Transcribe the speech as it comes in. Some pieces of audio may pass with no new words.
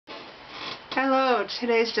So,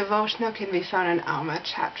 today's devotional can be found in Alma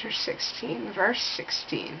chapter 16, verse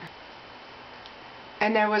 16.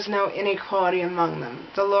 And there was no inequality among them.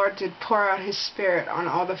 The Lord did pour out his Spirit on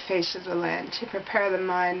all the face of the land, to prepare the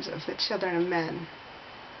minds of the children of men,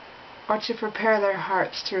 or to prepare their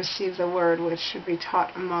hearts to receive the word which should be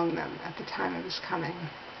taught among them at the time of his coming.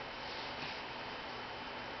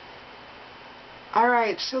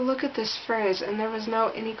 Alright, so look at this phrase, and there was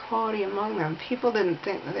no inequality among them. People didn't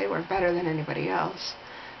think that they were better than anybody else,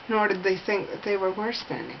 nor did they think that they were worse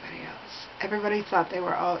than anybody else. Everybody thought they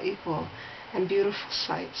were all equal and beautiful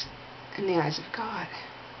sights in the eyes of God.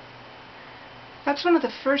 That's one of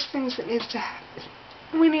the first things that needs to happen.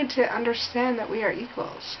 We need to understand that we are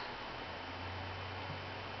equals.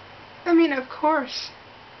 I mean, of course,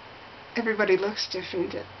 everybody looks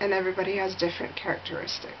different and everybody has different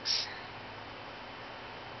characteristics.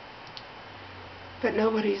 But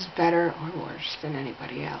nobody is better or worse than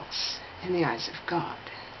anybody else in the eyes of God.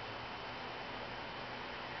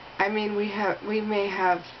 I mean, we may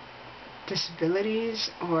have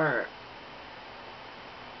disabilities or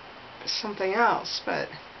something else, but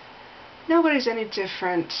nobody's any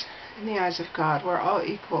different in the eyes of God. We're all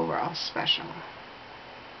equal, we're all special.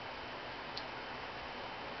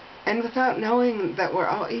 And without knowing that we're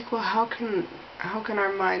all equal, how can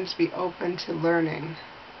our minds be open to learning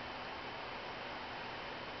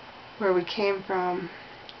where we came from,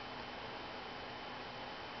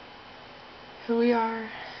 who we are,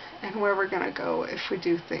 and where we're going to go if we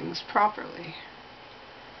do things properly?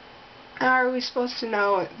 How are we supposed to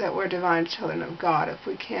know that we're divine children of God if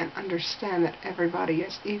we can't understand that everybody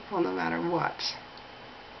is equal no matter what?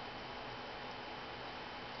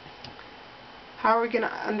 How are we going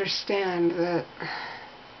to understand that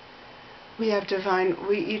we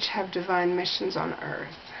each have divine missions on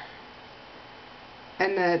earth,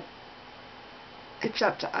 and that it's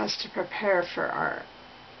up to us to prepare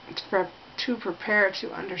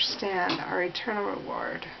to understand our eternal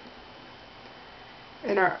reward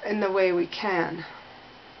in the way we can,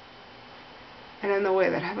 and in the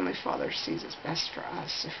way that Heavenly Father sees is best for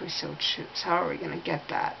us if we so choose? How are we going to get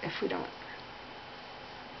that if we don't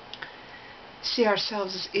see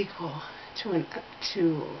ourselves as equal to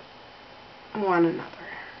one another?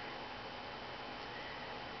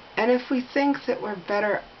 And if we think that we're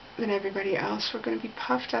better than everybody else, we're going to be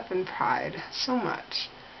puffed up in pride so much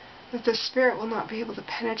that the Spirit will not be able to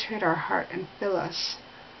penetrate our heart and fill us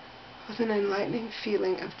with an enlightening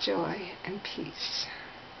feeling of joy and peace.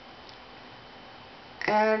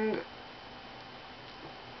 And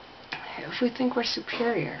if we think we're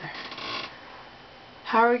superior,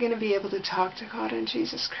 how are we going to be able to talk to God and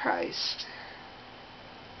Jesus Christ?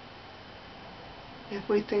 If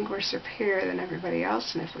we think we're superior than everybody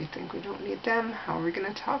else, and if we think we don't need them, how are we going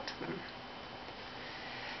to talk to them?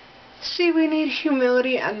 See, we need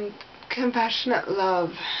humility and compassionate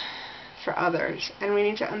love for others, and we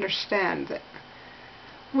need to understand that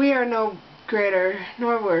we are no greater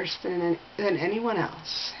nor worse than anyone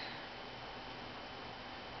else.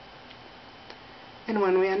 And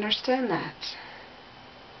when we understand that,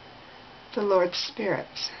 the Lord's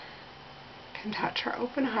Spirit can touch our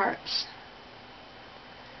open hearts.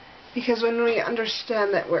 Because when we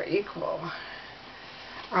understand that we're equal,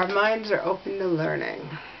 our minds are open to learning.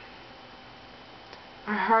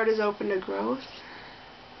 Our heart is open to growth,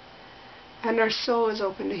 and our soul is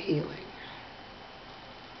open to healing.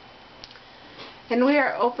 And we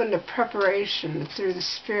are open to preparation through the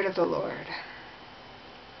Spirit of the Lord.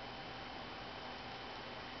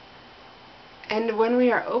 And when we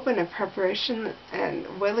are open to preparation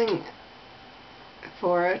and willing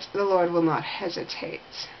for it, the Lord will not hesitate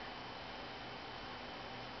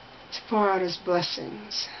to pour out his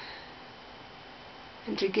blessings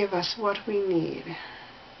and to give us what we need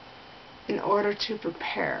in order to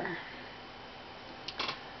prepare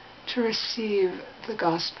to receive the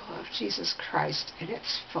gospel of Jesus Christ in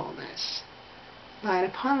its fullness, line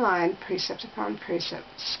upon line, precept upon precept,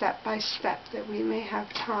 step by step, that we may have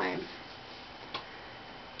time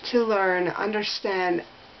to learn, understand,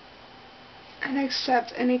 and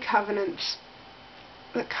accept any covenants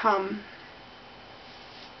that come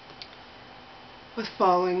with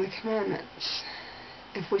following the commandments,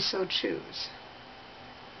 if we so choose.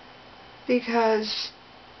 Because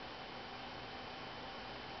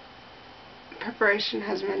preparation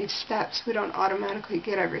has many steps. We don't automatically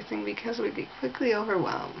get everything because we'd be quickly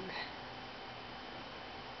overwhelmed.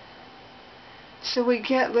 So we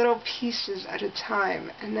get little pieces at a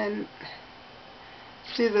time, and then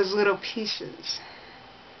through those little pieces,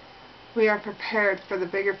 we are prepared for the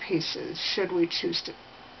bigger pieces should we choose to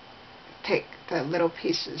take the little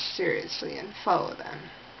pieces seriously and follow them.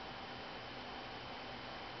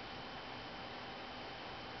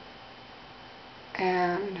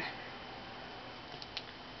 And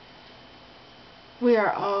we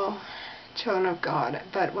are all children of God,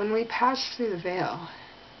 but when we pass through the veil,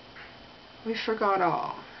 we forgot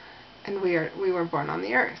all, and we were born on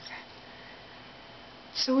the earth.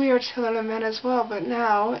 So we are children of men as well, but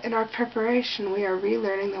now, in our preparation, we are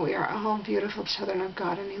relearning that we are all beautiful children of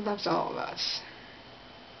God, and He loves all of us.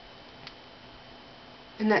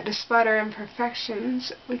 And that despite our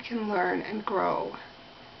imperfections, we can learn and grow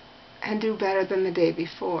and do better than the day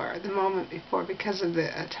before, the moment before, because of the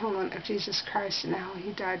atonement of Jesus Christ and how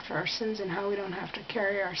He died for our sins and how we don't have to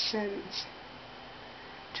carry our sins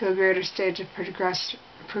to a greater stage of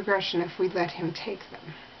progression if we let Him take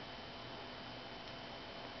them.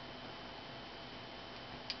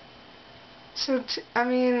 So,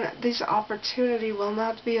 this opportunity will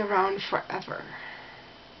not be around forever.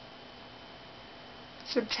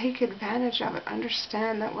 So take advantage of it.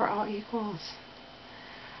 Understand that we're all equals.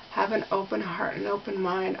 Have an open heart, an open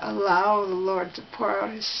mind. Allow the Lord to pour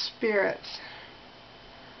out His Spirit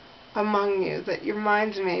among you, that your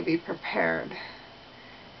minds may be prepared,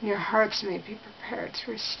 and your hearts may be prepared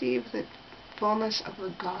to receive the fullness of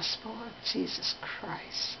the gospel of Jesus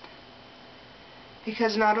Christ.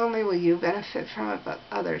 Because not only will you benefit from it, but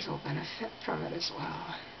others will benefit from it as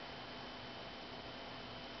well.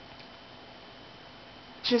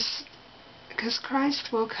 Just because Christ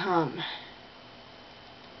will come.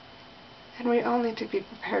 And we all need to be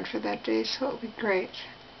prepared for that day, so it will be great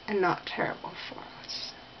and not terrible for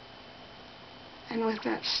us. And with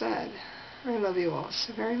that said, I love you all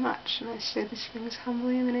so very much, and I say these things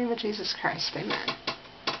humbly in the name of Jesus Christ. Amen.